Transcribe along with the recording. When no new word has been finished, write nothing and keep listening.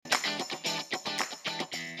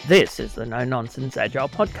This is the No Nonsense Agile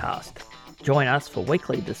podcast. Join us for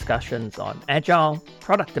weekly discussions on Agile,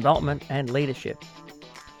 product development, and leadership,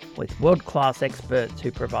 with world-class experts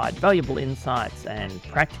who provide valuable insights and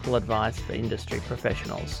practical advice for industry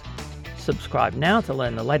professionals. Subscribe now to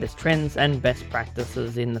learn the latest trends and best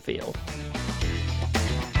practices in the field.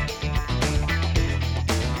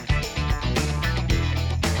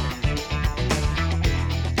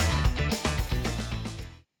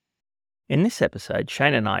 In this episode,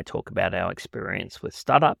 Shane and I talk about our experience with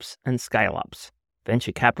startups and scale-ups,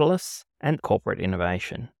 venture capitalists, and corporate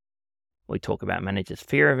innovation. We talk about managers'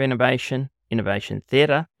 fear of innovation, innovation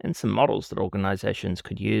theatre, and some models that organisations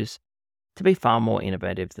could use to be far more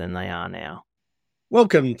innovative than they are now.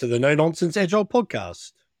 Welcome to the No Nonsense Agile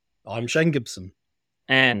podcast. I'm Shane Gibson.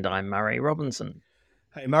 And I'm Murray Robinson.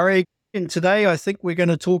 Hey Murray, and today I think we're going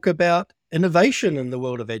to talk about innovation in the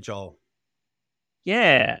world of Agile.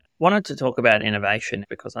 Yeah, wanted to talk about innovation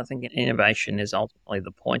because I think innovation is ultimately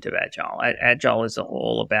the point of Agile. Agile is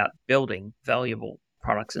all about building valuable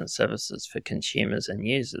products and services for consumers and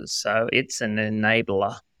users. So it's an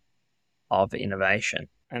enabler of innovation.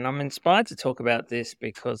 And I'm inspired to talk about this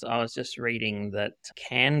because I was just reading that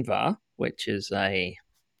Canva, which is a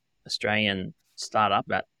Australian startup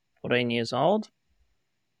about 14 years old,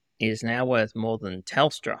 is now worth more than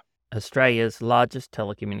Telstra, Australia's largest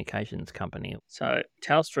telecommunications company. So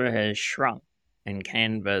Telstra has shrunk and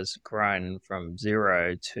Canva's grown from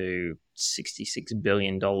zero to $66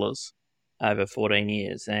 billion over 14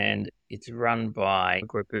 years. And it's run by a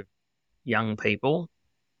group of young people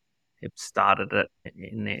who started it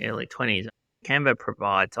in their early 20s. Canva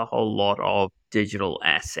provides a whole lot of digital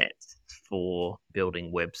assets for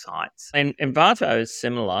building websites. And Envato is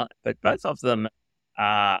similar, but both of them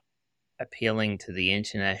are appealing to the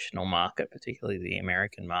international market, particularly the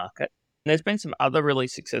American market. And there's been some other really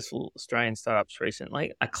successful Australian startups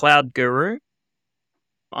recently. A Cloud Guru.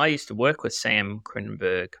 I used to work with Sam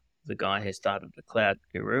Kronenberg, the guy who started the Cloud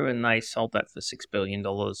Guru, and they sold that for $6 billion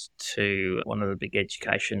to one of the big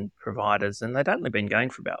education providers, and they'd only been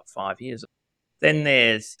going for about 5 years. Then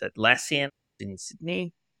there's Atlassian in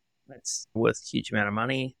Sydney. That's worth a huge amount of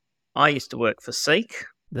money. I used to work for Seek,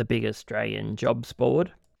 the big Australian jobs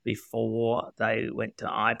board, before they went to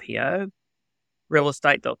IPO.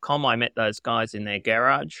 Realestate.com, I met those guys in their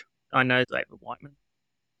garage. I know David Whiteman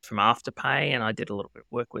from Afterpay, and I did a little bit of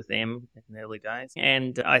work with them in the early days.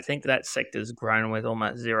 And I think that sector's grown with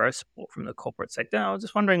almost zero support from the corporate sector. I was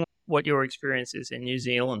just wondering what your experience is in New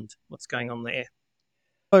Zealand. What's going on there?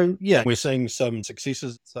 So yeah, we're seeing some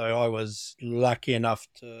successes. So I was lucky enough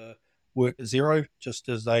to work at Xero just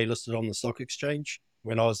as they listed on the stock exchange.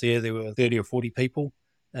 When I was there were 30 or 40 people,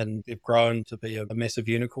 and they've grown to be a massive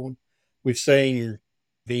unicorn. We've seen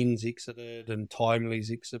Vens exited and Timely's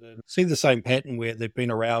exited. See the same pattern where they've been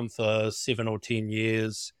around for 7 or 10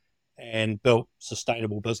 years and built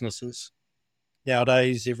sustainable businesses.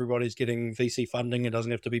 Nowadays, everybody's getting VC funding. It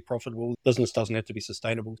doesn't have to be profitable. Business doesn't have to be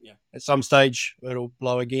sustainable. Yeah. At some stage, it'll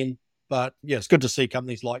blow again. But yeah, it's good to see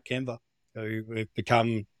companies like Canva who have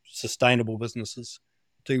become sustainable businesses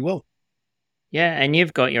do well. Yeah, and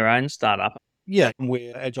you've got your own startup. Yeah,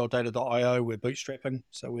 we're agiledata.io, we're bootstrapping,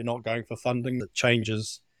 so we're not going for funding. That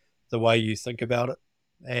changes the way you think about it.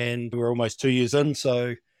 And we're almost 2 years in,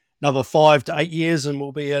 so another 5 to 8 years and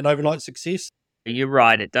we'll be an overnight success. You're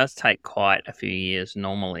right, it does take quite a few years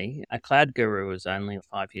normally. A Cloud Guru was only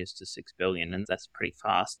 5 years to $6 billion, and that's pretty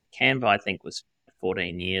fast. Canva, I think, was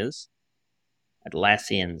 14 years.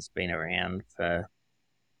 Atlassian's been around for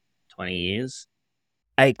 20 years.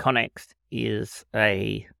 Aconex is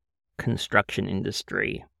a construction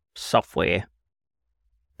industry software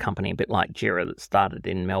company, a bit like Jira, that started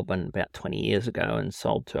in Melbourne about 20 years ago and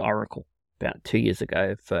sold to Oracle about 2 years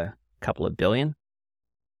ago for a couple of billion.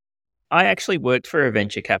 I actually worked for a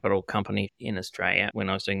venture capital company in Australia when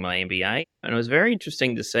I was doing my MBA, and it was very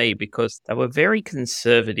interesting to see because they were very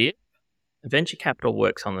conservative. Venture capital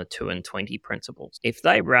works on the 2 and 20 principles. If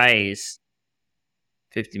they raise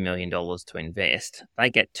 $50 million to invest, they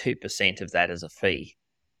get 2% of that as a fee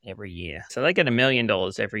every year. So they get $1 million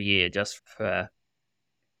every year just for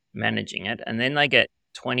managing it. And then they get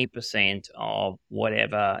 20% of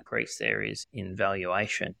whatever increase there is in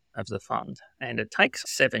valuation of the fund. And it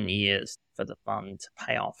takes 7 years for the fund to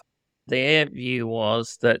pay off. Their view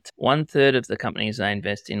was that 1/3 of the companies they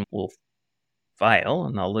invest in will fail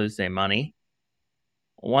and they'll lose their money.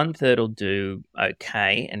 1/3 will do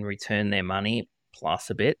okay and return their money plus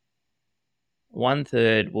a bit.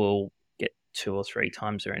 1/3 will 2 or 3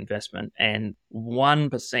 times their investment, and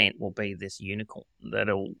 1% will be this unicorn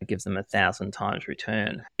that'll give them 1,000 times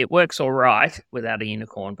return. It works all right without a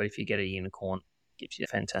unicorn, but if you get a unicorn, gives you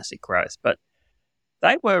fantastic growth. But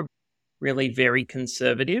they were really very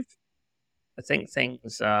conservative. I think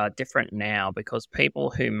things are different now because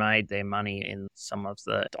people who made their money in some of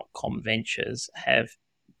the dot-com ventures have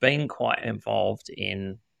been quite involved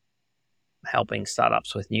in helping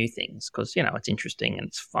startups with new things because, it's interesting and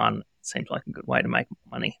it's fun. It seems like a good way to make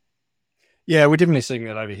money. Yeah, we're definitely seeing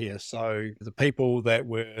that over here. So the people that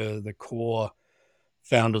were the core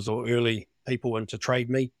founders or early people into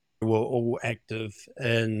TradeMe were all active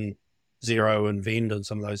in Xero and Vend and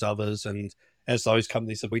some of those others. And as those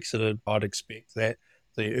companies have exited, I'd expect that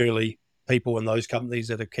the early people in those companies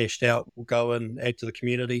that have cashed out will go and add to the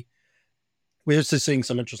community. We're also seeing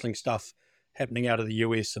some interesting stuff happening out of the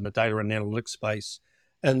US in the data and analytics space.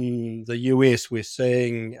 In the US, we're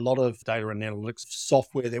seeing a lot of data and analytics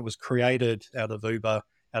software that was created out of Uber,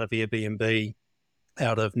 out of Airbnb,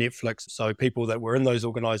 out of Netflix. So people that were in those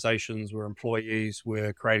organizations were employees,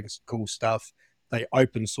 were creating some cool stuff. They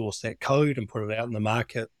open source that code and put it out in the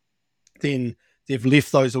market. Then they've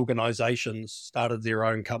left those organizations, started their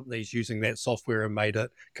own companies using that software and made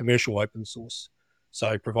it commercial open source.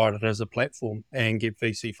 So provide it as a platform and get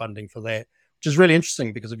VC funding for that, which is really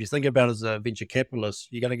interesting because if you think about it as a venture capitalist,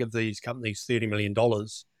 you're going to give these companies $30 million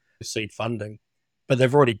seed funding, but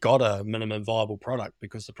they've already got a minimum viable product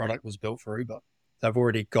because the product was built for Uber. They've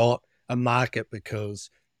already got a market because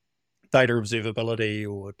data observability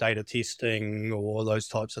or data testing or those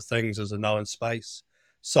types of things is a known space.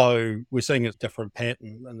 So we're seeing a different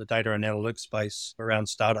pattern in the data and analytics space around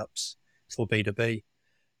startups for B2B.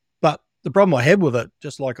 But the problem I have with it,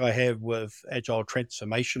 just like I have with agile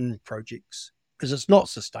transformation projects, is it's not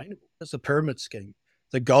sustainable. It's a pyramid scheme.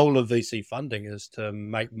 The goal of VC funding is to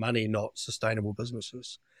make money, not sustainable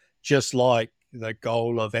businesses. Just like the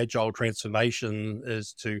goal of agile transformation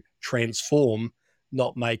is to transform,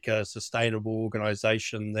 not make a sustainable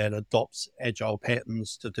organization that adopts agile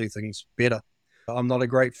patterns to do things better. I'm not a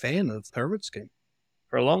great fan of the pyramid scheme.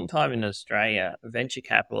 For a long time in Australia, venture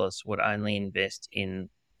capitalists would only invest in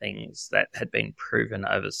things that had been proven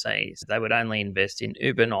overseas. They would only invest in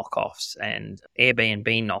Uber knockoffs and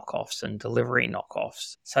Airbnb knockoffs and delivery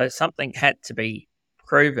knockoffs. So something had to be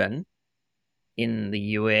proven in the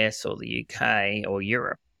US or the UK or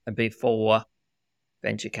Europe before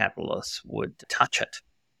venture capitalists would touch it.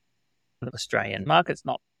 The Australian market's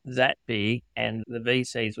not that big and the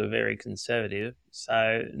VCs were very conservative,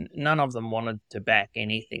 so none of them wanted to back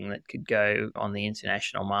anything that could go on the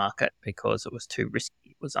international market because it was too risky,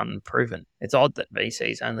 it was unproven. It's odd that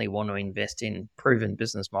VCs only want to invest in proven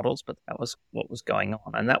business models, but that was what was going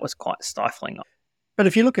on, and that was quite stifling. But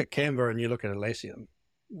if you look at Canva and you look at Atlassian,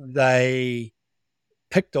 they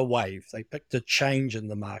picked a wave, they picked a change in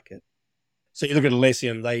the market. So you look at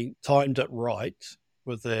Atlassian, they timed it right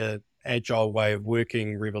with the agile way of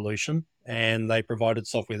working revolution, and they provided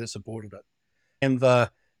software that supported it. Canva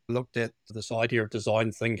looked at this idea of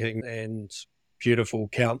design thinking and beautiful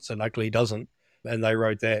counts and ugly doesn't, and they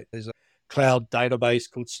wrote that. There's a cloud database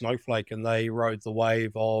called Snowflake, and they rode the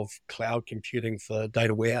wave of cloud computing for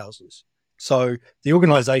data warehouses. So the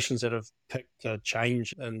organizations that have picked a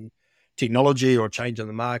change in technology or change in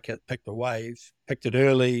the market, picked a wave, picked it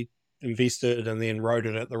early, invested, and then rode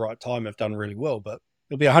it at the right time have done really well. But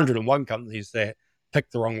there'll be 101 companies that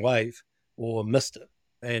picked the wrong wave or missed it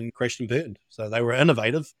and crashed and burned. So they were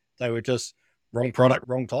innovative. They were just wrong product,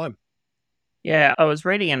 wrong time. Yeah, I was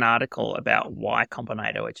reading an article about Y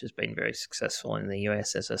Combinator, which has been very successful in the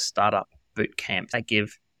US as a startup boot camp. They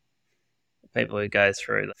give people who go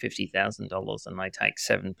through $50,000 and they take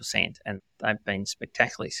 7%, and they've been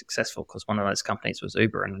spectacularly successful because one of those companies was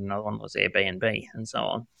Uber and another one was Airbnb and so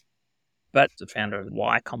on. But the founder of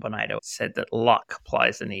Y Combinator said that luck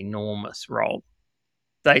plays an enormous role.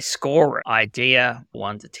 They score idea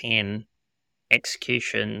 1 to 10,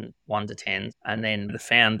 execution 1 to 10, and then the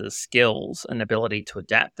founder's skills and ability to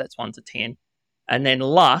adapt, that's 1 to 10. And then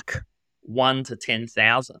luck 1 to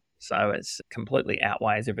 10,000. So it's completely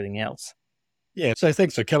outweighs everything else. Yeah, so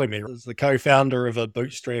thanks for killing me. As the co-founder of a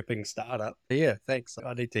bootstrapping startup. Yeah, thanks.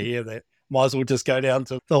 I need to hear that. Might as well just go down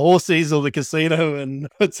to the horses or the casino and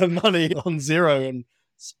put some money on Xero and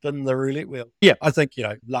spin the roulette wheel. Yeah, I think,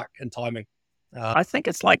 luck and timing. I think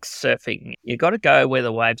it's like surfing. You've got to go where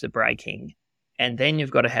the waves are breaking, and then you've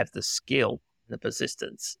got to have the skill, the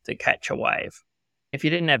persistence to catch a wave. If you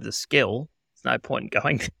didn't have the skill, there's no point in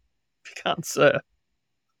going if you can't surf.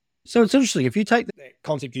 So it's interesting. If you take that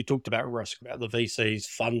concept you talked about, risk, about the VCs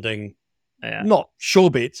funding, not sure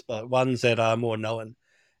bets, but ones that are more known,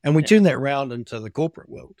 and we turn that around into the corporate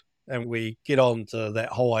world, and we get on to that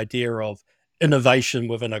whole idea of innovation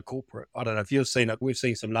within a corporate. I don't know if you've seen it. We've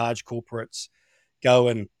seen some large corporates go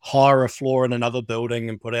and hire a floor in another building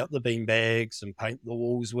and put out the bean bags and paint the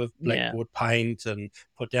walls with Yeah. blackboard paint and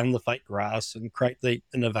put down the fake grass and create the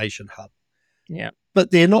innovation hub. Yeah.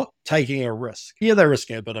 But they're not taking a risk. Yeah, they're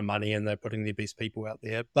risking a bit of money and they're putting their best people out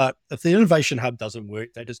there. But if the innovation hub doesn't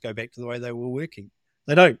work, they just go back to the way they were working.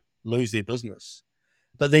 They don't lose their business.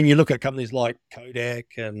 But then you look at companies like Kodak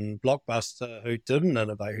and Blockbuster who didn't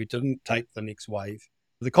innovate, who didn't take the next wave.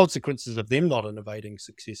 The consequences of them not innovating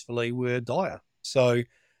successfully were dire. So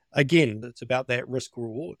again, it's about that risk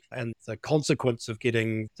reward and the consequence of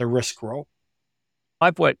getting the risk wrong.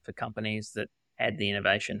 I've worked for companies that had the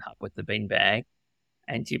innovation hub with the beanbag,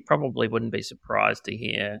 and you probably wouldn't be surprised to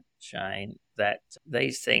hear, Shane, that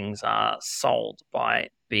these things are sold by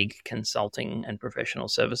big consulting and professional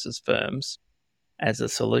services firms as a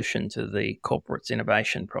solution to the corporate's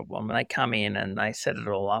innovation problem. They come in and they set it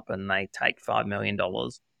all up and they take $5 million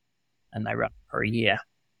and they run it for a year.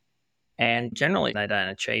 And generally they don't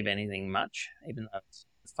achieve anything much, even though it's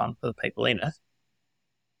fun for the people in it.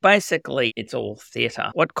 Basically, it's all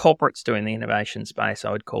theatre. What corporates do in the innovation space,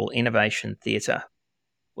 I would call innovation theatre,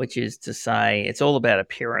 which is to say it's all about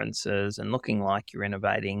appearances and looking like you're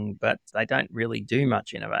innovating, but they don't really do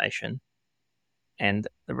much innovation. And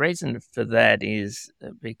the reason for that is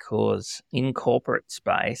because in corporate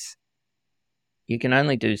space, you can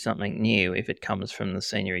only do something new if it comes from the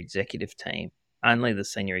senior executive team. Only the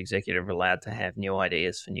senior executive are allowed to have new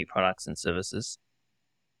ideas for new products and services.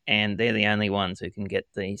 And they're the only ones who can get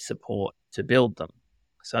the support to build them.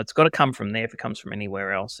 So it's got to come from there. If it comes from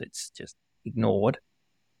anywhere else, it's just ignored.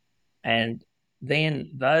 And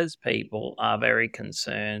then those people are very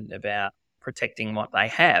concerned about protecting what they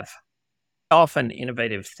have. Often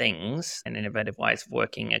innovative things and innovative ways of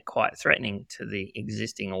working are quite threatening to the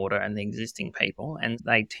existing order and the existing people, and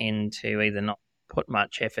they tend to either not put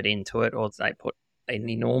much effort into it, or they put an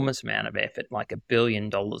enormous amount of effort, like $1 billion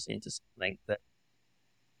into something that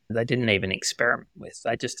they didn't even experiment with.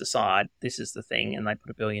 They just decide this is the thing and they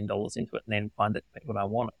put $1 billion into it and then find that people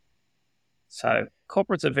don't want it. So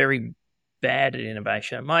corporates are very bad at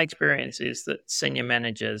innovation. My experience is that senior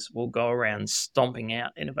managers will go around stomping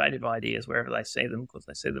out innovative ideas wherever they see them because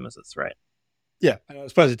they see them as a threat. Yeah, and I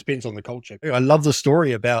suppose it depends on the culture. I love the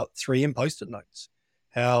story about 3M Post-it notes,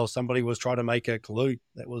 how somebody was trying to make a glue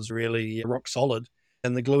that was really rock solid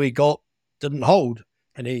and the glue he got didn't hold,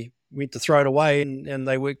 and he went to throw it away and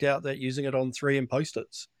they worked out that using it on 3M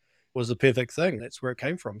Post-its was the perfect thing. That's where it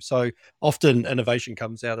came from. So often innovation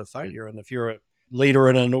comes out of failure, and if you're a leader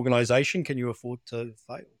in an organization, can you afford to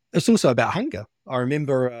fail? It's also about hunger. I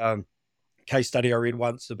remember a case study I read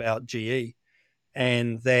once about GE,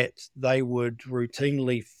 and that they would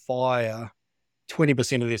routinely fire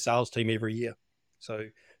 20% of their sales team every year. So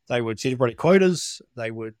they would set everybody quotas,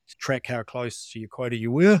 they would track how close to your quota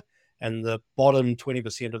you were, and the bottom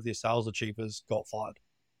 20% of their sales achievers got fired,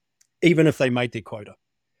 even if they made their quota.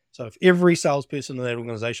 So if every salesperson in that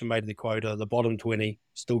organization made their quota, the bottom 20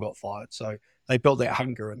 still got fired. So they built that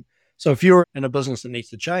hunger. And so if you're in a business that needs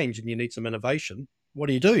to change and you need some innovation, what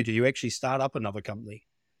do? Do you actually start up another company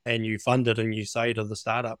and you fund it and you say to the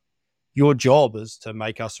startup, your job is to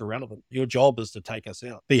make us irrelevant. Your job is to take us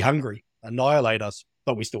out, be hungry, annihilate us,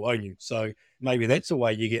 but we still own you. So maybe that's the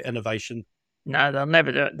way you get innovation. No, they'll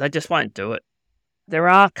never do it. They just won't do it. There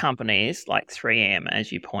are companies like 3M,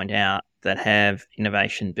 as you point out, that have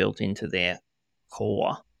innovation built into their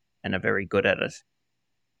core and are very good at it.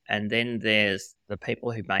 And then there's the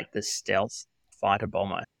people who make the stealth fighter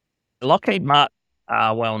bomber. Lockheed Martin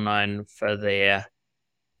are well known for their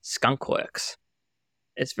Skunk Works.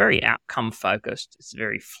 It's very outcome focused. It's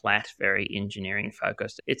very flat, very engineering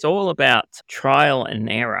focused. It's all about trial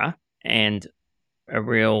and error and a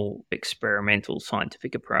real experimental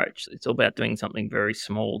scientific approach. It's all about doing something very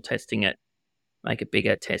small, testing it, make it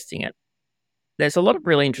bigger, testing it. There's a lot of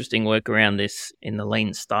really interesting work around this in the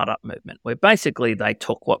lean startup movement, where basically they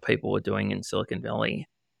took what people were doing in Silicon Valley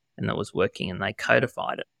and that was working and they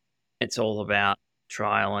codified it. It's all about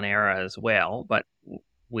trial and error as well, but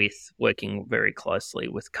with working very closely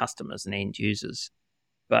with customers and end users.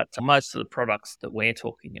 But most of the products that we're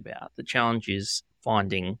talking about, the challenge is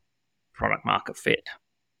finding product market fit.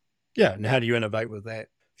 Yeah, and how do you innovate with that?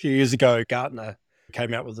 A few years ago, Gartner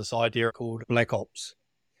came out with this idea called Black Ops.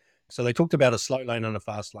 So they talked about a slow lane and a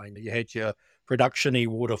fast lane. You had your production-y,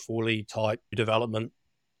 waterfall-y type development.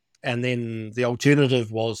 And then the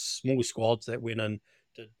alternative was small squads that went in,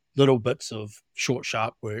 did little bits of short,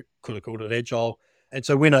 sharp work, could have called it agile. And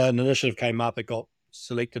so when an initiative came up, it got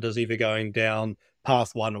selected as either going down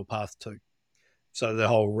path 1 or path 2. So the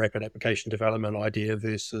whole rapid application development idea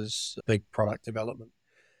versus big product development.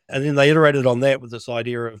 And then they iterated on that with this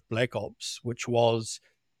idea of black ops, which was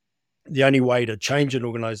the only way to change an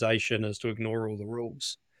organization is to ignore all the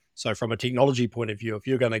rules. So from a technology point of view, if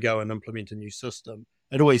you're going to go and implement a new system,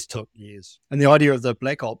 it always took years. And the idea of the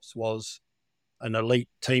black ops was an elite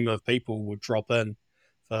team of people would drop in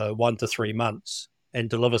for 1 to 3 months and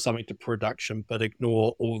deliver something to production, but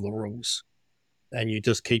ignore all the rules. And you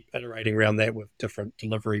just keep iterating around that with different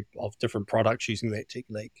delivery of different products using that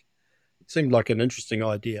technique. It seemed like an interesting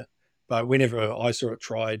idea, but whenever I saw it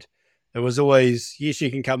tried, it was always, yes,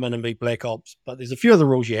 you can come in and be black ops, but there's a few of the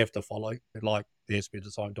rules you have to follow, like there has to be a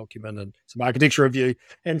design document and some architecture review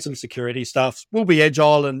and some security stuff. We'll be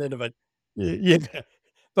agile and innovative. Yeah,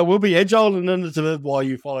 but we'll be agile and innovative while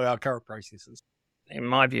you follow our current processes. In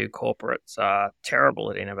my view, corporates are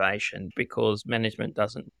terrible at innovation because management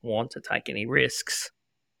doesn't want to take any risks,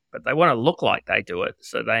 but they want to look like they do it.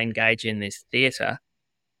 So they engage in this theatre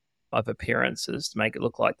of appearances to make it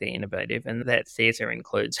look like they're innovative. And that theatre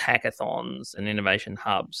includes hackathons and innovation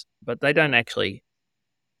hubs, but they don't actually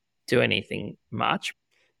do anything much.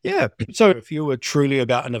 Yeah. So if you were truly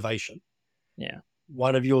about innovation, yeah,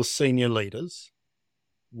 one of your senior leaders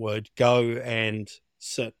would go and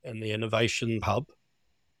sit in the innovation hub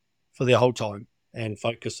for their whole time and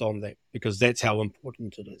focus on that, because that's how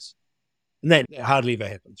important it is. And that hardly ever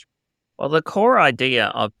happens. Well, the core idea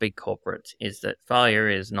of big corporates is that failure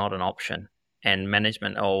is not an option and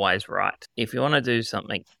management are always right. If you want to do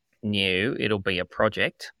something new, it'll be a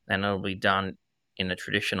project and it'll be done in a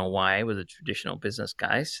traditional way with a traditional business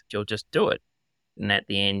case. You'll just do it. And at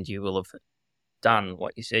the end, you will have done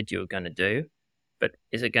what you said you were going to do. But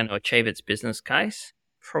is it going to achieve its business case?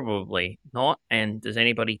 Probably not. And does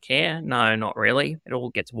anybody care? No, not really. It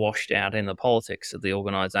all gets washed out in the politics of the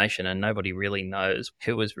organisation and nobody really knows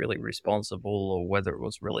who was really responsible or whether it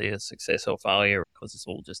was really a success or failure, because it's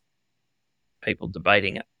all just people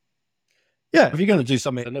debating it. Yeah, if you're going to do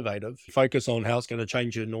something innovative, focus on how it's going to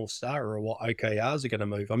change your North Star or what OKRs are going to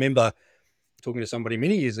move. I remember talking to somebody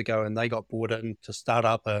many years ago and they got brought in to start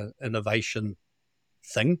up an innovation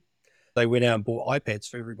thing. They went out and bought iPads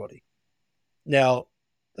for everybody. Now,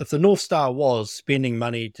 if the North Star was spending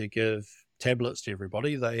money to give tablets to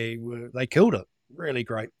everybody, they killed it. Really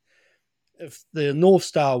great. If the North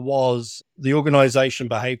Star was the organization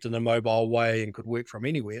behaved in a mobile way and could work from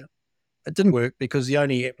anywhere, it didn't work because the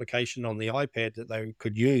only application on the iPad that they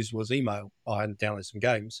could use was email and download some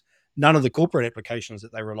games. None of the corporate applications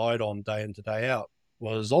that they relied on day in to day out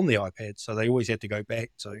was on the iPad. So they always had to go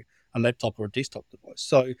back to a laptop or a desktop device.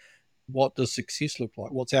 So what does success look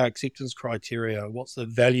like? What's our acceptance criteria? What's the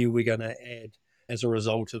value we're going to add as a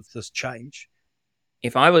result of this change?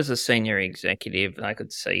 If I was a senior executive, I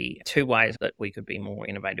could see two ways that we could be more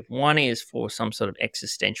innovative. One is for some sort of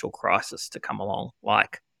existential crisis to come along,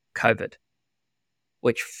 like COVID,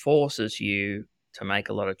 which forces you to make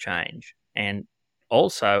a lot of change. And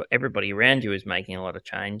also, everybody around you is making a lot of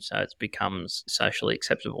change, so it becomes socially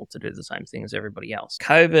acceptable to do the same thing as everybody else.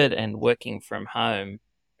 COVID and working from home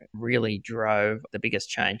really drove the biggest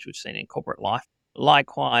change we've seen in corporate life.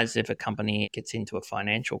 Likewise, if a company gets into a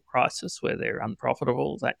financial crisis where they're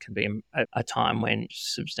unprofitable, that can be a time when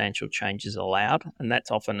substantial change is allowed. And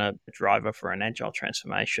that's often a driver for an agile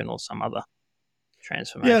transformation or some other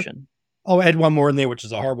transformation. Yeah. I'll add one more in there, which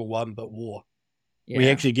is a horrible one, but war. Yeah. We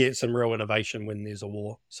actually get some real innovation when there's a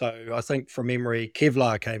war. So I think from memory,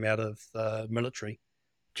 Kevlar came out of the military.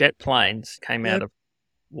 Jet planes came out of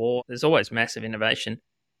war. There's always massive innovation.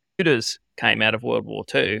 Computers came out of World War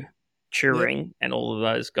II. Turing and all of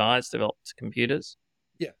those guys developed computers.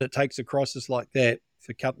 Yeah, it takes a crisis like that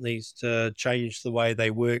for companies to change the way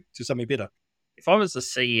they work to something better. If I was the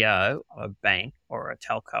CEO of a bank or a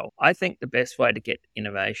telco, I think the best way to get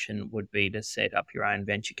innovation would be to set up your own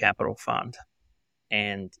venture capital fund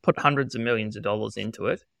and put hundreds of millions of dollars into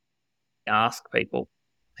it. Ask people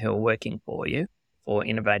who are working for you for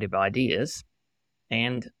innovative ideas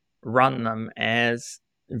and run them as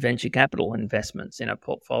venture capital investments in a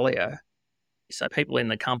portfolio. So people in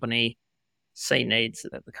the company see needs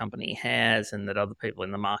that the company has and that other people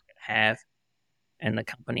in the market have, and the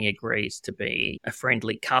company agrees to be a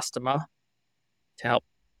friendly customer to help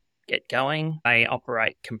get going. They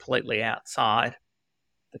operate completely outside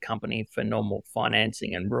the company for normal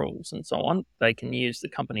financing and rules and so on. They can use the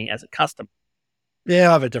company as a customer.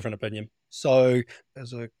 Yeah, I have a different opinion. So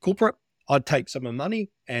as a corporate, I'd take some of the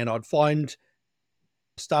money and I'd find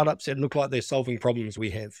startups that look like they're solving problems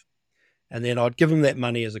we have. And then I'd give them that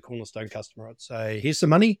money as a cornerstone customer. I'd say, here's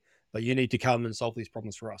some money, but you need to come and solve these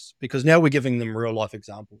problems for us. Because now we're giving them real life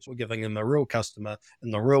examples. We're giving them a real customer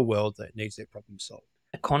in the real world that needs that problem solved.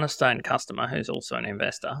 A cornerstone customer who's also an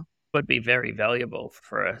investor Would be very valuable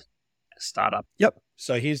for a startup. Yep.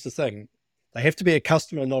 So here's the thing. They have to be a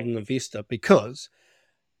customer, not an investor, because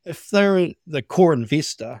if they're the core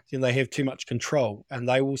investor, then they have too much control and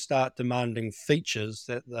they will start demanding features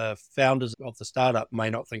that the founders of the startup may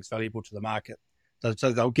not think is valuable to the market.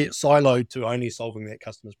 So they'll get siloed to only solving that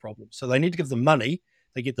customer's problem. So they need to give them money.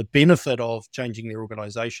 They get the benefit of changing their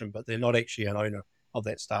organization, but they're not actually an owner of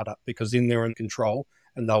that startup because then they're in control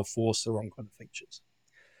and they'll force the wrong kind of features.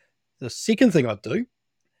 The second thing I'd do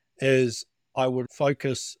is I would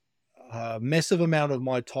focus a massive amount of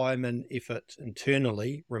my time and effort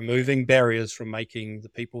internally, removing barriers from making the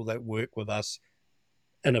people that work with us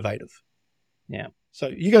innovative. Yeah. So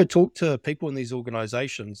you go talk to people in these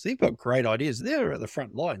organizations, they've got great ideas. They're at the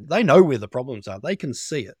front line. They know where the problems are. They can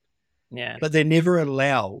see it. Yeah. But they're never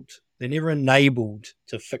allowed, they're never enabled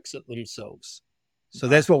to fix it themselves. So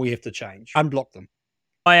that's what we have to change. Unblock them.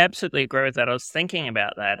 I absolutely agree with that. I was thinking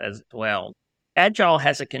about that as well. Agile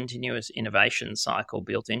has a continuous innovation cycle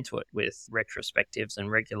built into it with retrospectives and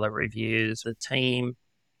regular reviews. The team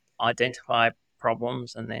identify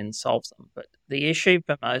problems and then solves them. But the issue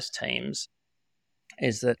for most teams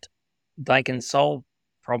is that they can solve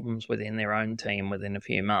problems within their own team within a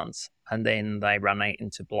few months, and then they run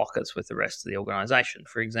into blockers with the rest of the organization.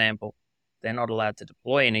 For example, they're not allowed to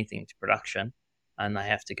deploy anything to production, and they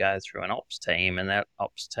have to go through an ops team, and that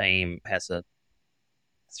ops team has a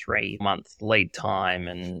 3-month lead time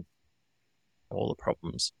and all the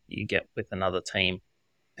problems you get with another team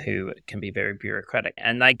who can be very bureaucratic.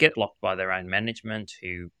 And they get blocked by their own management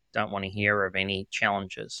who don't want to hear of any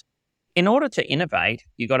challenges. In order to innovate,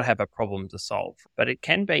 you've got to have a problem to solve, but it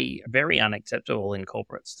can be very unacceptable in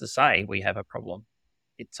corporates to say we have a problem.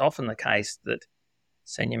 It's often the case that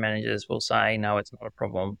senior managers will say, no, it's not a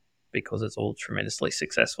problem because it's all tremendously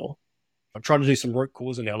successful. I'm trying to do some root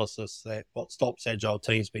cause analysis that what stops agile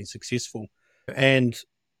teams being successful. And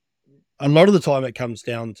a lot of the time it comes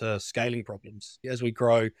down to scaling problems. As we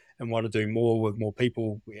grow and want to do more with more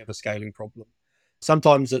people, we have a scaling problem.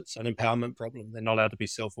 Sometimes it's an empowerment problem. They're not allowed to be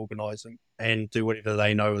self-organizing and do whatever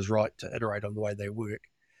they know is right to iterate on the way they work.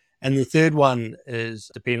 And the third one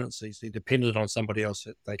is dependencies. They're dependent on somebody else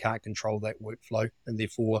that they can't control that workflow and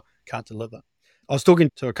therefore can't deliver. I was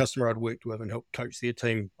talking to a customer I'd worked with and helped coach their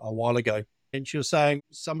team a while ago. And she was saying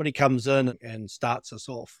somebody comes in and starts us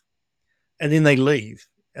off and then they leave.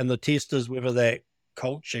 And the test is whether that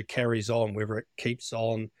culture carries on, whether it keeps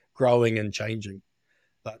on growing and changing.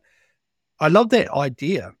 But I love that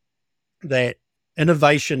idea that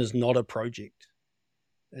innovation is not a project.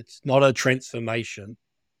 It's not a transformation.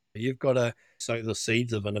 You've got to sow the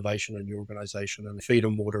seeds of innovation in your organization and feed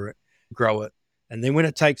and water it, grow it. And then when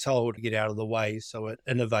it takes hold, get out of the way so it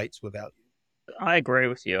innovates without you. I agree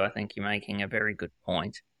with you. I think you're making a very good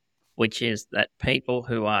point, which is that people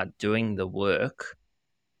who are doing the work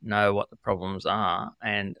know what the problems are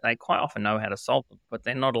and they quite often know how to solve them, but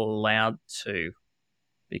they're not allowed to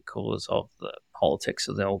because of the politics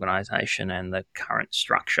of the organization and the current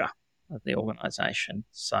structure of the organization.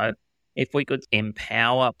 So if we could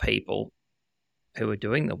empower people who are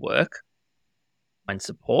doing the work and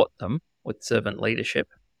support them with servant leadership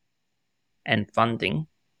and funding,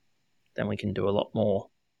 then we can do a lot more.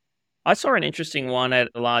 I saw an interesting one at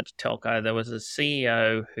a large telco. There was a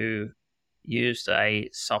CEO who used a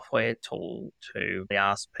software tool to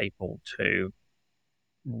ask people to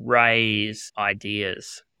raise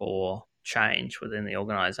ideas for change within the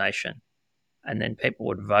organization, and then people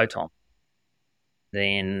would vote on.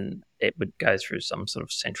 Then it would go through some sort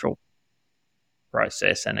of central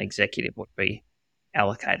process and executive would be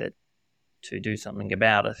allocated to do something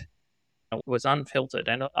about it. It was unfiltered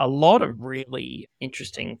and a lot of really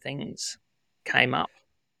interesting things came up.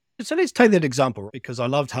 So let's take that example because I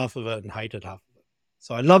loved half of it and hated half of it.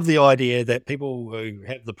 So I love the idea that people who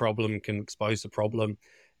have the problem can expose the problem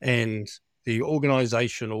and the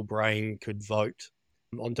organizational brain could vote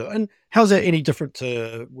onto it. And how's that any different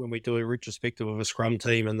to when we do a retrospective of a Scrum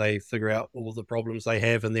team and they figure out all the problems they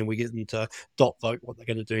have and then we get them to dot vote what they're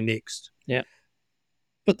going to do next? Yeah.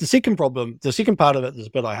 But the second part of it, this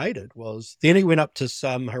bit I hated, was then he went up to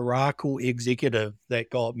some hierarchical executive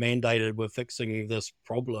that got mandated with fixing this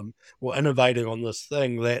problem or innovating on this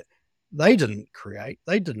thing that they didn't create,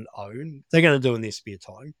 they didn't own, they're going to do in their spare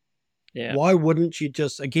time. Yeah. Why wouldn't you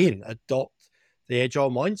just, again, adopt the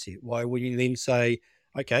agile mindset? Why would you then say,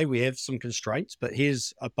 okay, we have some constraints, but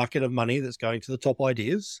here's a bucket of money that's going to the top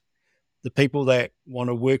ideas. The people that want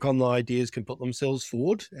to work on the ideas can put themselves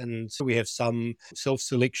forward. And so we have some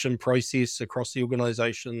self-selection process across the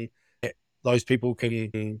organization. Those people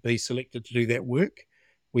can be selected to do that work.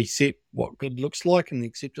 We set what good looks like and the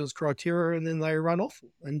acceptance criteria, and then they run off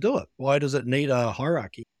and do it. Why does it need a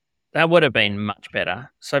hierarchy? That would have been much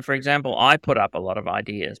better. So, for example, I put up a lot of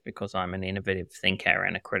ideas because I'm an innovative thinker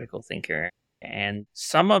and a critical thinker. And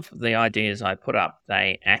some of the ideas I put up,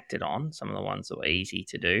 they acted on, some of the ones that were easy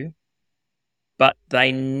to do, but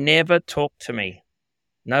they never talked to me.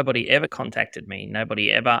 Nobody ever contacted me.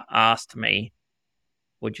 Nobody ever asked me,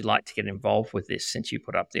 would you like to get involved with this since you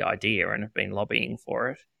put up the idea and have been lobbying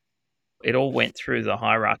for it? It all went through the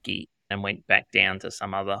hierarchy and went back down to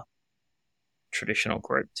some other traditional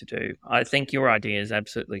group to do. I think your idea is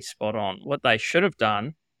absolutely spot on. What they should have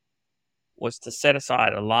done was to set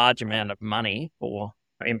aside a large amount of money for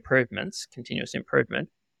improvements, continuous improvement.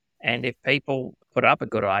 And if people put up a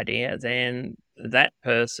good idea, then that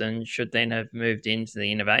person should then have moved into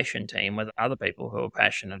the innovation team with other people who are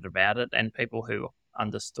passionate about it and people who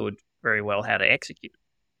understood very well how to execute.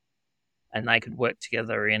 And they could work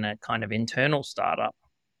together in a kind of internal startup.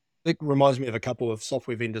 It reminds me of a couple of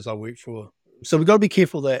software vendors I worked for. So we've got to be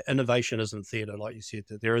careful that innovation isn't theatre, like you said,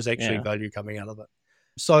 that there is actually value coming out of it.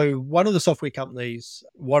 So one of the software companies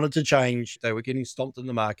wanted to change. They were getting stomped in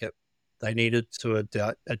the market. They needed to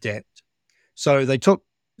adapt. So they took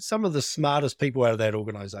some of the smartest people out of that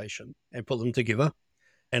organization and put them together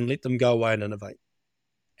and let them go away and innovate.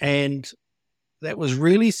 And that was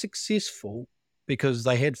really successful because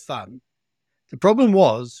they had fun. The problem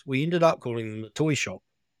was we ended up calling them the toy shop,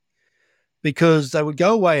 because they would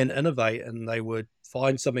go away and innovate and they would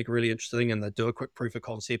find something really interesting and they'd do a quick proof of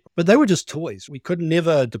concept, but they were just toys. We could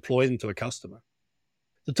never deploy them to a customer.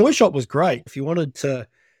 The toy shop was great. If you wanted to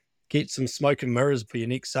get some smoke and mirrors for your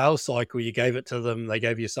next sales cycle, you gave it to them. They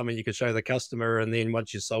gave you something you could show the customer. And then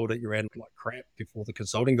once you sold it, you ran like crap before the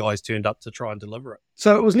consulting guys turned up to try and deliver it.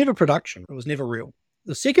 So it was never production. It was never real.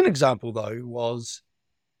 The second example, though, was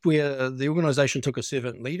where the organization took a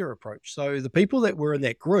servant leader approach. So the people that were in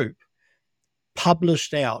that group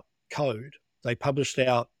published out code. They published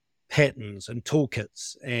out patterns and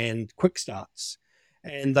toolkits and quick starts,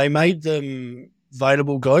 and they made them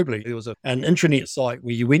available globally. There was an intranet site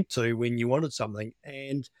where you went to when you wanted something,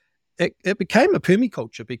 and it became a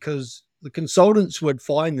permaculture because the consultants would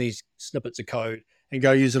find these snippets of code and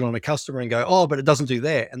go use it on a customer and go, oh, but it doesn't do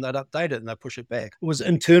that. And they'd update it and they'd push it back. It was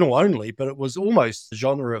internal only, but it was almost the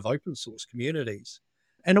genre of open source communities.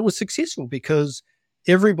 And it was successful because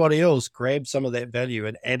everybody else grabbed some of that value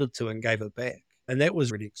and added to and gave it back. And that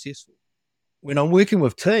was really successful. When I'm working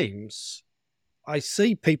with teams, I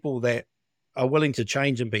see people that are willing to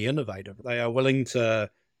change and be innovative. They are willing to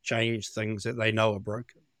change things that they know are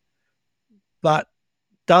broken. But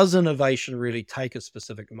does innovation really take a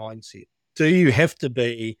specific mindset? Do you have to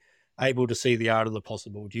be able to see the art of the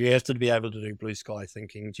possible? Do you have to be able to do blue sky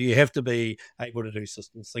thinking? Do you have to be able to do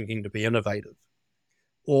systems thinking to be innovative?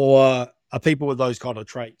 Or are people with those kind of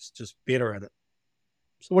traits just better at it?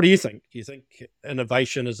 So what do you think? Do you think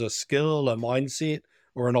innovation is a skill, a mindset,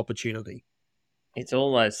 or an opportunity? It's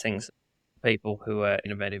all those things. People who are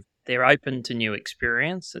innovative, they're open to new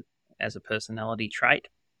experience as a personality trait.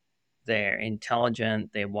 They're intelligent,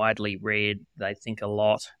 they're widely read, they think a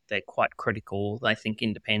lot, they're quite critical, they think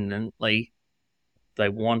independently, they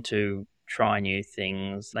want to try new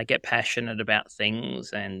things, they get passionate about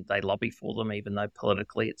things and they lobby for them even though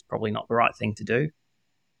politically it's probably not the right thing to do.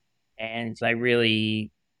 And they really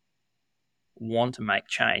want to make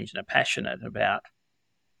change and are passionate about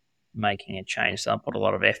making a change. So they'll put a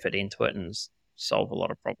lot of effort into it and solve a lot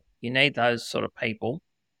of problems. You need those sort of people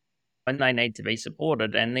when they need to be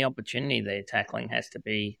supported, and the opportunity they're tackling has to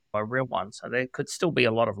be a real one. So there could still be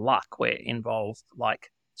a lot of luck where involved, like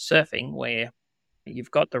surfing, where you've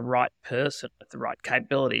got the right person with the right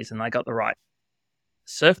capabilities and they got the right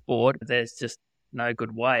surfboard. There's just no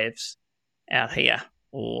good waves out here.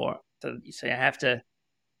 Or so you have to,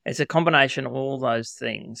 it's a combination of all those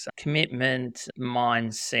things: commitment,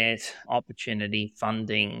 mindset, opportunity,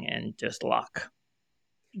 funding, and just luck.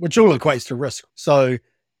 Which all equates to risk. So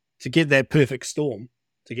to get that perfect storm,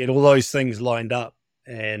 to get all those things lined up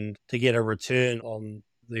and to get a return on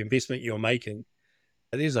the investment you're making,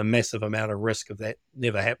 there's a massive amount of risk of that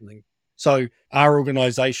never happening. So are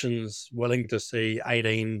organizations willing to see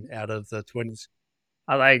 18 out of the 20s?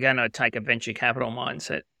 Are they going to take a venture capital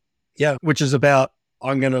mindset? Yeah, which is about,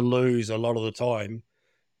 I'm going to lose a lot of the time,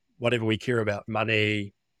 whatever we care about,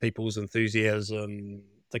 money, people's enthusiasm.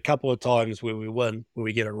 The couple of times where we win, where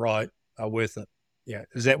we get it right, are worth it. Yeah.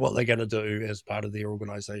 Is that what they're going to do as part of their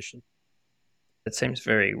organization? It seems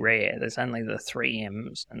very rare. There's only the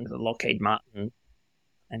 3Ms and the Lockheed Martin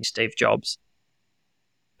and Steve Jobs.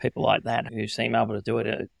 People like that who seem able to do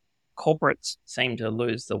it. Corporates seem to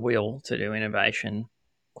lose the will to do innovation.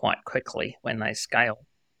 quite quickly when they scale.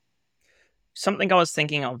 Something I was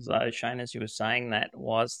thinking of, though, Shane, as you were saying that,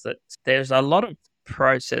 was that there's a lot of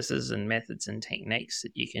processes and methods and techniques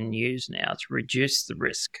that you can use now to reduce the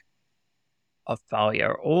risk of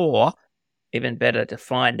failure, or even better, to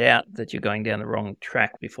find out that you're going down the wrong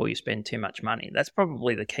track before you spend too much money. That's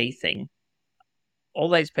probably the key thing. All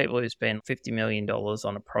these people who spend $50 million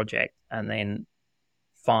on a project and then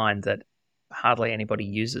find that hardly anybody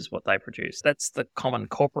uses what they produce. That's the common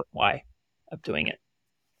corporate way of doing it.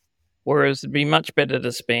 Whereas it'd be much better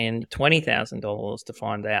to spend $20,000 to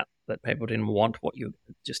find out that people didn't want what you're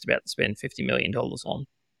just about to spend $50 million on.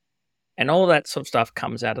 And all that sort of stuff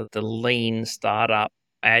comes out of the lean startup,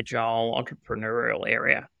 agile, entrepreneurial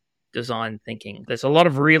area, design thinking. There's a lot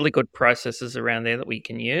of really good processes around there that we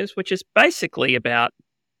can use, which is basically about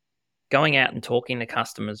going out and talking to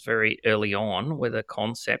customers very early on with a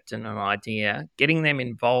concept and an idea, getting them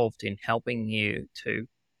involved in helping you to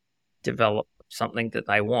develop something that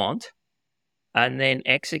they want, and then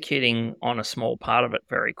executing on a small part of it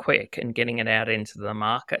very quick and getting it out into the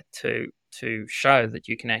market to show that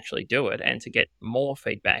you can actually do it and to get more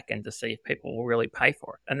feedback and to see if people will really pay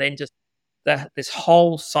for it. And then just this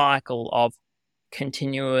whole cycle of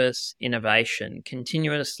continuous innovation,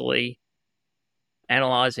 continuously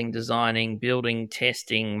analyzing, designing, building,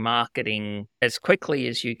 testing, marketing as quickly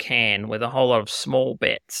as you can with a whole lot of small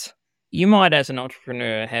bets. You might, as an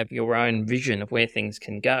entrepreneur, have your own vision of where things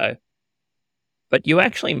can go, but you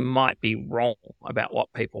actually might be wrong about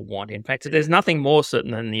what people want. In fact, there's nothing more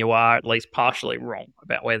certain than you are at least partially wrong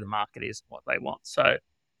about where the market is and what they want. So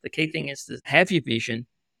the key thing is to have your vision,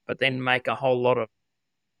 but then make a whole lot of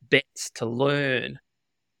bets to learn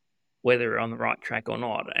whether you're on the right track or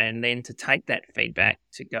not, and then to take that feedback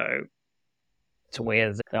to go to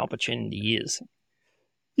where the opportunity is.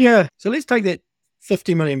 Yeah. So let's take that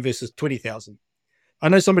 50 million versus 20,000. I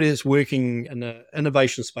know somebody that's working in the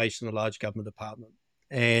innovation space in a large government department,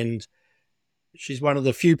 and she's one of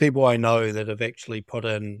the few people I know that have actually put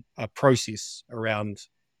in a process around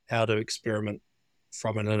how to experiment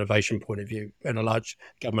from an innovation point of view in a large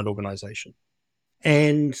government organization.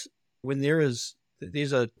 And when there's a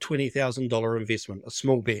 $20,000 investment, a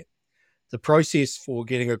small bet, the process for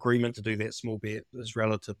getting agreement to do that small bet is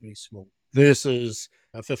relatively small versus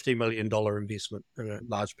a $50 million investment in a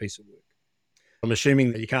large piece of work. I'm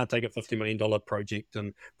assuming that you can't take a $50 million project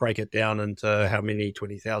and break it down into how many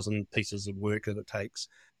 20,000 pieces of work that it takes.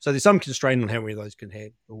 So there's some constraint on how many of those can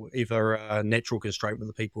have, or either a natural constraint with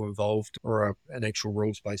the people involved or an actual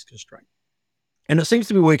rules-based constraint. And it seems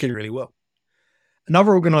to be working really well.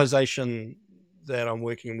 Another organization that I'm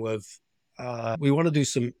working with, we want to do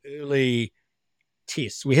some early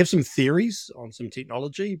tests. We have some theories on some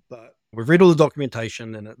technology, but we've read all the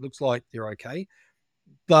documentation and it looks like they're okay.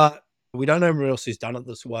 But we don't know anyone else who's done it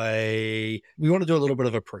this way. We want to do a little bit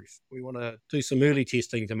of a proof. We want to do some early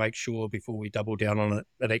testing to make sure before we double down on it,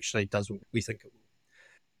 it actually does what we think it will.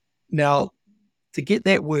 Now, to get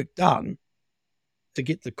that work done, to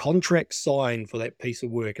get the contract signed for that piece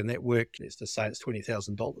of work, and that work, let's just say it's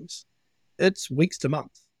 $20,000, it's weeks to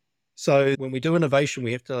months. So when we do innovation,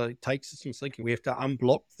 we have to take systems thinking. We have to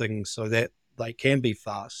unblock things so that they can be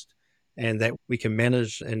fast and that we can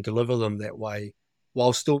manage and deliver them that way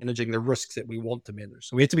while still managing the risks that we want to manage.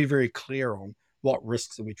 So we have to be very clear on what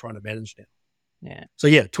risks are we trying to manage now. Yeah. So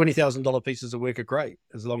yeah, $20,000 pieces of work are great,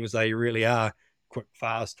 as long as they really are quick,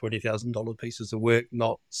 fast, $20,000 pieces of work,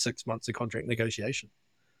 not 6 months of contract negotiation.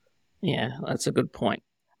 Yeah, that's a good point.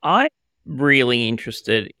 I'm really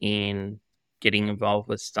interested in getting involved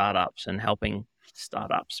with startups and helping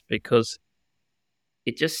startups because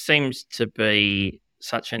it just seems to be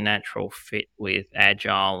such a natural fit with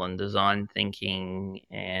agile and design thinking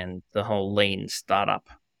and the whole lean startup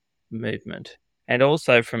movement. And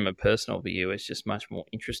also from a personal view, it's just much more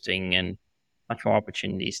interesting and much more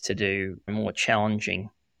opportunities to do more challenging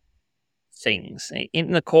things.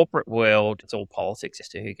 In the corporate world, it's all politics as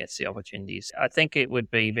to who gets the opportunities. I think it would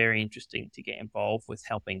be very interesting to get involved with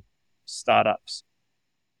helping startups.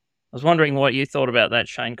 I was wondering what you thought about that,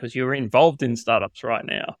 Shane, because you're involved in startups right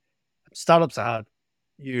now. Startups are hard.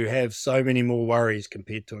 You have so many more worries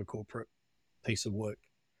compared to a corporate piece of work.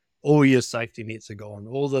 All your safety nets are gone.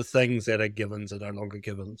 All the things that are givens are no longer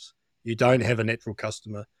givens. You don't have a natural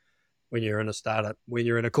customer when you're in a startup. When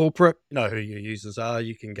you're in a corporate, you know who your users are.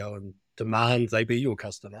 You can go and demand they be your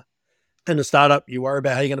customer. In a startup, you worry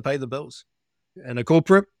about how you're going to pay the bills. In a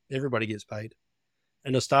corporate, everybody gets paid.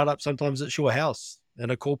 In a startup, sometimes it's your house.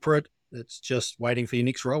 In a corporate, it's just waiting for your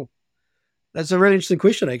next role. That's a really interesting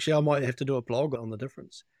question, actually. I might have to do a blog on the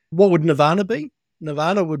difference. What would Nirvana be?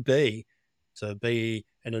 Nirvana would be to be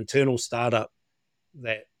an internal startup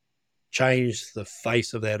that change the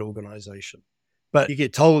face of that organization. But you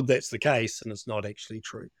get told that's the case, and it's not actually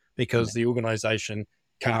true because the organization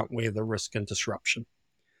can't wear the risk and disruption.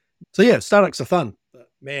 So yeah, startups are fun, but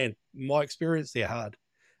man, my experience, they're hard.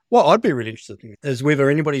 What I'd be really interested in is whether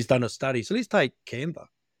anybody's done a study. So let's take Canva.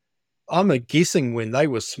 I'm guessing when they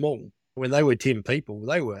were small, when they were 10 people,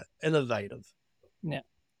 they were innovative. Yeah.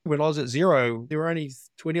 When I was at Xero, there were only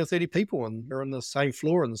 20 or 30 people and they're on the same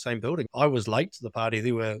floor in the same building. I was late to the party.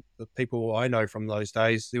 There were the people I know from those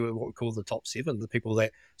days, they were what we call the top 7, the people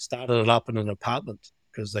that started it up in an apartment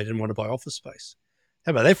because they didn't want to buy office space.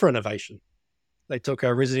 How about that for innovation? They took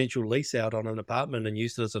a residential lease out on an apartment and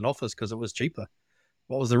used it as an office because it was cheaper.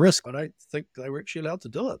 What was the risk? I don't think they were actually allowed to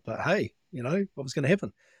do it, but hey, what was going to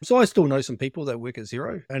happen? So I still know some people that work at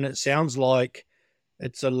Xero, and it sounds like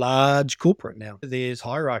it's a large corporate now. There's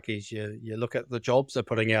hierarchies. You look at the jobs they're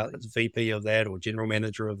putting out, it's VP of that or general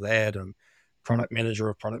manager of that and product manager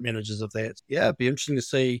of product managers of that. Yeah, it'd be interesting to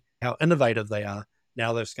see how innovative they are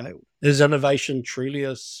now they've scaled. Is innovation truly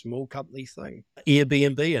a small company thing?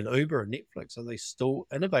 Airbnb and Uber and Netflix, are they still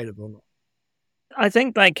innovative or not? I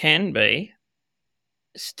think they can be.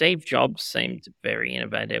 Steve Jobs seemed very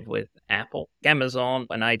innovative with Apple, Amazon,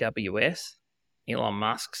 and AWS. Elon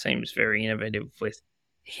Musk seems very innovative with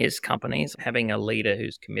his companies. Having a leader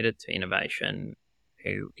who's committed to innovation,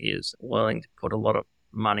 who is willing to put a lot of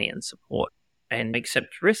money and support and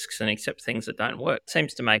accept risks and accept things that don't work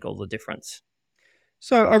seems to make all the difference.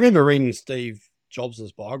 So I remember reading Steve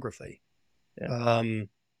Jobs' biography. Yeah.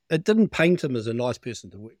 It didn't paint him as a nice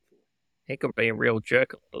person to work for. He could be a real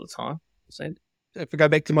jerk a lot of the time. If I go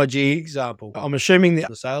back to my GE example, I'm assuming that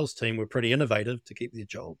the sales team were pretty innovative to keep their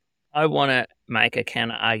job. I want to make a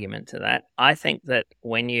counter argument to that. I think that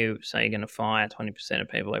when you say you're going to fire 20% of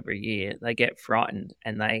people every year, they get frightened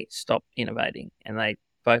and they stop innovating and they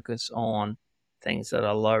focus on things that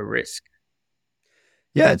are low risk.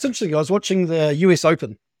 Yeah, it's interesting. I was watching the US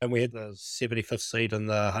Open and we had the 75th seed and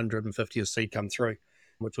the 150th seed come through,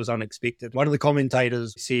 which was unexpected. One of the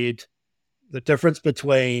commentators said the difference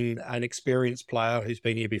between an experienced player who's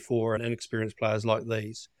been here before and inexperienced players like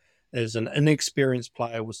these is an inexperienced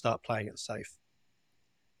player will start playing it safe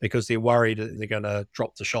because they're worried that they're going to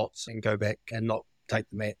drop the shots and go back and not take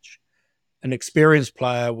the match. An experienced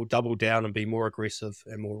player will double down and be more aggressive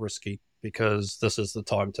and more risky because this is the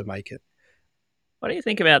time to make it. What do you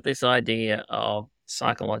think about this idea of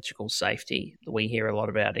psychological safety that we hear a lot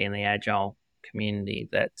about in the Agile community,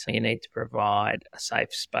 that you need to provide a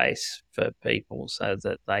safe space for people so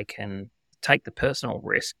that they can take the personal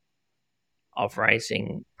risk of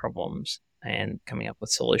raising problems and coming up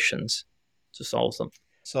with solutions to solve them?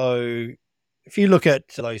 So if you look at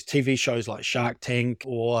those TV shows like Shark Tank,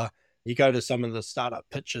 or you go to some of the startup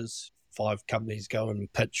pitches, 5 companies go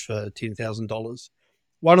and pitch for $10,000.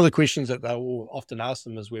 One of the questions that they will often ask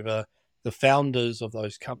them is whether the founders of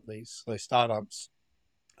those companies, those startups,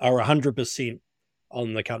 are 100%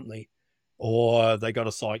 on the company or they got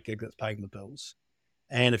a side gig that's paying the bills.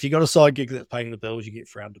 And if you got a side gig that's paying the bills, you get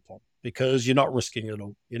frowned upon because you're not risking it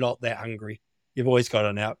all. You're not that hungry. You've always got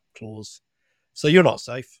an out clause. So you're not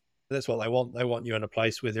safe. That's what they want. They want you in a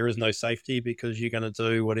place where there is no safety because you're going to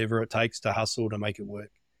do whatever it takes to hustle to make it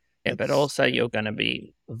work. Yeah, but also you're going to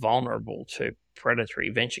be vulnerable to predatory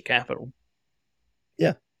venture capital.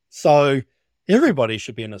 Yeah. So everybody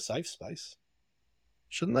should be in a safe space,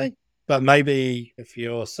 shouldn't they? But maybe if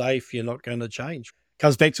you're safe, you're not going to change.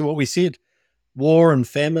 Comes back to what we said. War and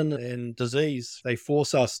famine and disease, they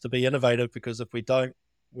force us to be innovative because if we don't,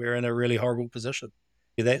 we're in a really horrible position.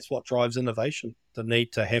 That's what drives innovation, the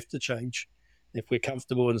need to have to change. If we're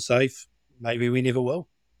comfortable and safe, maybe we never will.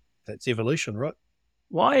 That's evolution, right?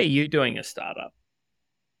 Why are you doing a startup?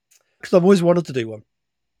 Because I've always wanted to do one.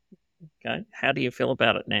 Okay. How do you feel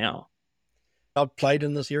about it now? I've played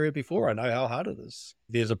in this area before. I know how hard it is.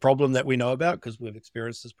 There's a problem that we know about because we've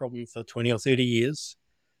experienced this problem for 20 or 30 years.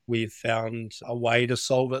 We've found a way to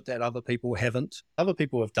solve it that other people haven't. Other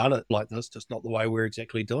people have done it like this, just not the way we're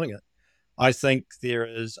exactly doing it. I think there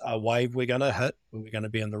is a wave we're going to hit where we're going to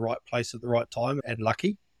be in the right place at the right time and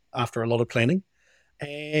lucky after a lot of planning.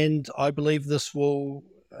 And I believe this will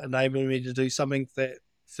enable me to do something that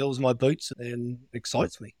fills my boots and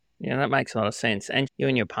excites me. Yeah, that makes a lot of sense. And you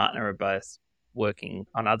and your partner are both working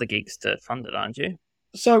on other gigs to fund it, aren't you?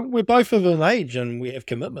 So we're both of an age and we have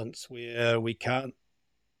commitments where we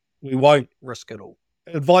won't risk it all.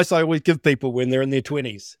 Advice I always give people when they're in their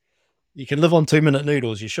 20s, you can live on 2-minute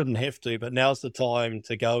noodles. You shouldn't have to, but now's the time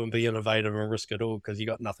to go and be innovative and risk it all because you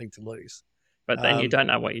got nothing to lose. But then you don't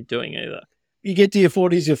know what you're doing either. You get to your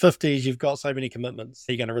 40s, your 50s, you've got so many commitments.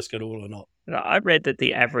 Are you going to risk it all or not? I read that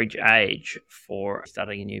the average age for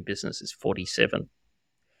starting a new business is 47.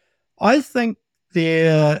 I think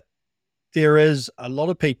there is a lot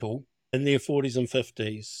of people in their 40s and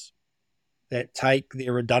 50s that take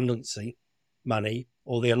their redundancy money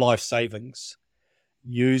or their life savings,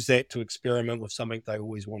 use that to experiment with something they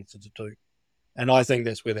always wanted to do. And I think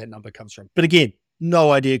that's where that number comes from. But again,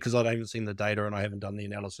 no idea because I haven't seen the data and I haven't done the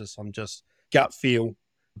analysis. I'm just gut feel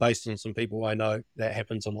based on some people I know that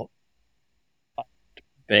happens a lot. I'd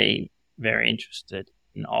be very interested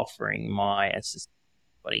in offering my assistance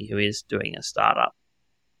to somebody who is doing a startup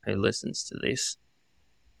who listens to this,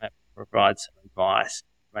 provide some advice,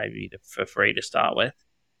 maybe for free to start with,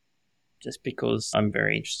 just because I'm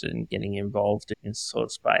very interested in getting involved in this sort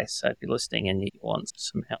of space. So if you're listening and you want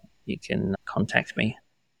some help, you can contact me.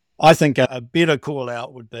 I think a better call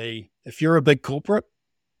out would be if you're a big corporate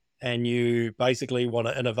and you basically want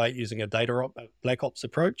to innovate using a black ops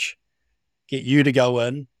approach, get you to go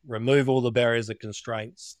in, remove all the barriers and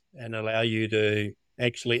constraints and allow you to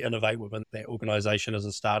actually innovate within that organization as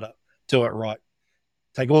a startup. Do it right.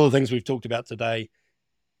 Take all the things we've talked about today,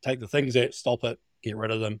 take the things that stop it, get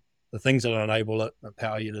rid of them, the things that enable it,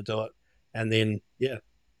 empower you to do it, and then,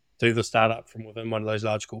 do the startup from within one of those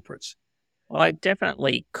large corporates. Well, I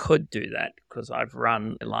definitely could do that because I've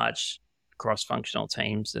run large cross-functional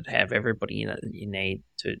teams that have everybody that you need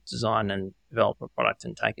to design and develop a product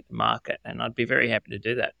and take it to market. And I'd be very happy to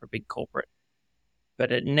do that for a big corporate.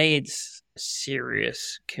 But it needs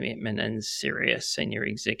serious commitment and serious senior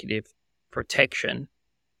executive protection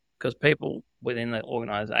because people within the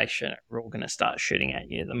organization are all going to start shooting at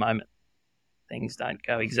you the moment things don't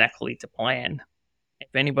go exactly to plan.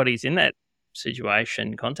 If anybody's in that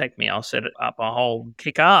situation, contact me. I'll set up a whole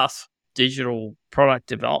kick-ass digital product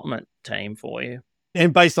development team for you.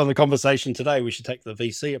 And based on the conversation today, we should take the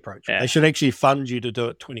VC approach. Yeah. They should actually fund you to do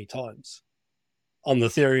it 20 times on the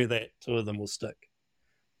theory that 2 of them will stick.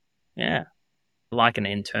 Yeah. Like an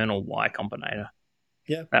internal Y Combinator.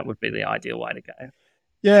 Yeah. That would be the ideal way to go.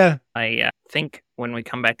 Yeah. I think when we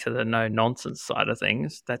come back to the no-nonsense side of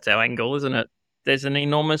things, that's our angle, isn't it? There's an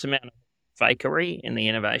enormous amount of fakery in the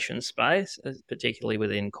innovation space, particularly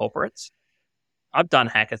within corporates. I've done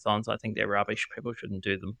hackathons. I think they're rubbish. People shouldn't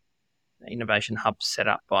do them. Innovation hubs set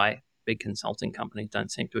up by big consulting companies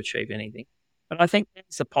don't seem to achieve anything. But I think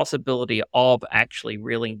there's a possibility of actually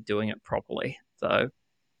really doing it properly. So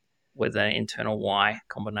with an internal Y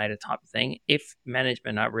Combinator type of thing, if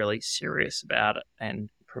management are really serious about it and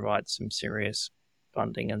provide some serious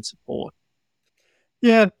funding and support.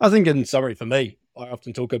 Yeah, I think in summary for me, I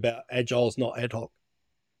often talk about agile is not ad hoc.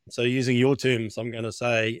 So using your terms, I'm going to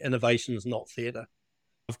say innovation is not theatre.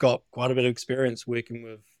 I've got quite a bit of experience working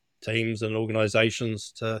with teams and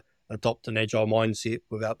organizations to adopt an agile mindset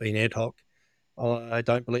without being ad hoc. I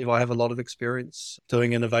don't believe I have a lot of experience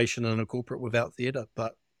doing innovation in a corporate without theatre,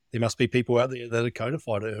 but there must be people out there that are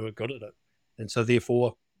codified it who are good at it. And so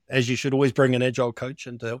therefore, as you should always bring an agile coach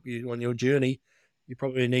in to help you on your journey, you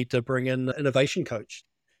probably need to bring in an innovation coach.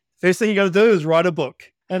 First thing you got to do is write a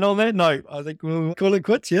book. And on that note, I think we'll call it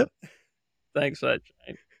quits, yep. Thanks for that,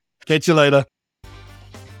 Shane. Catch you later.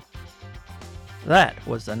 That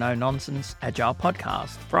was the No Nonsense Agile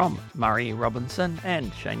podcast from Murray Robinson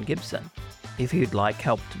and Shane Gibson. If you'd like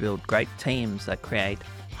help to build great teams that create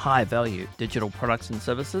high-value digital products and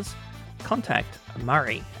services, contact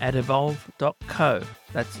Murray at evolve.co.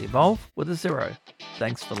 That's evolve with a 0.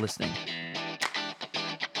 Thanks for listening.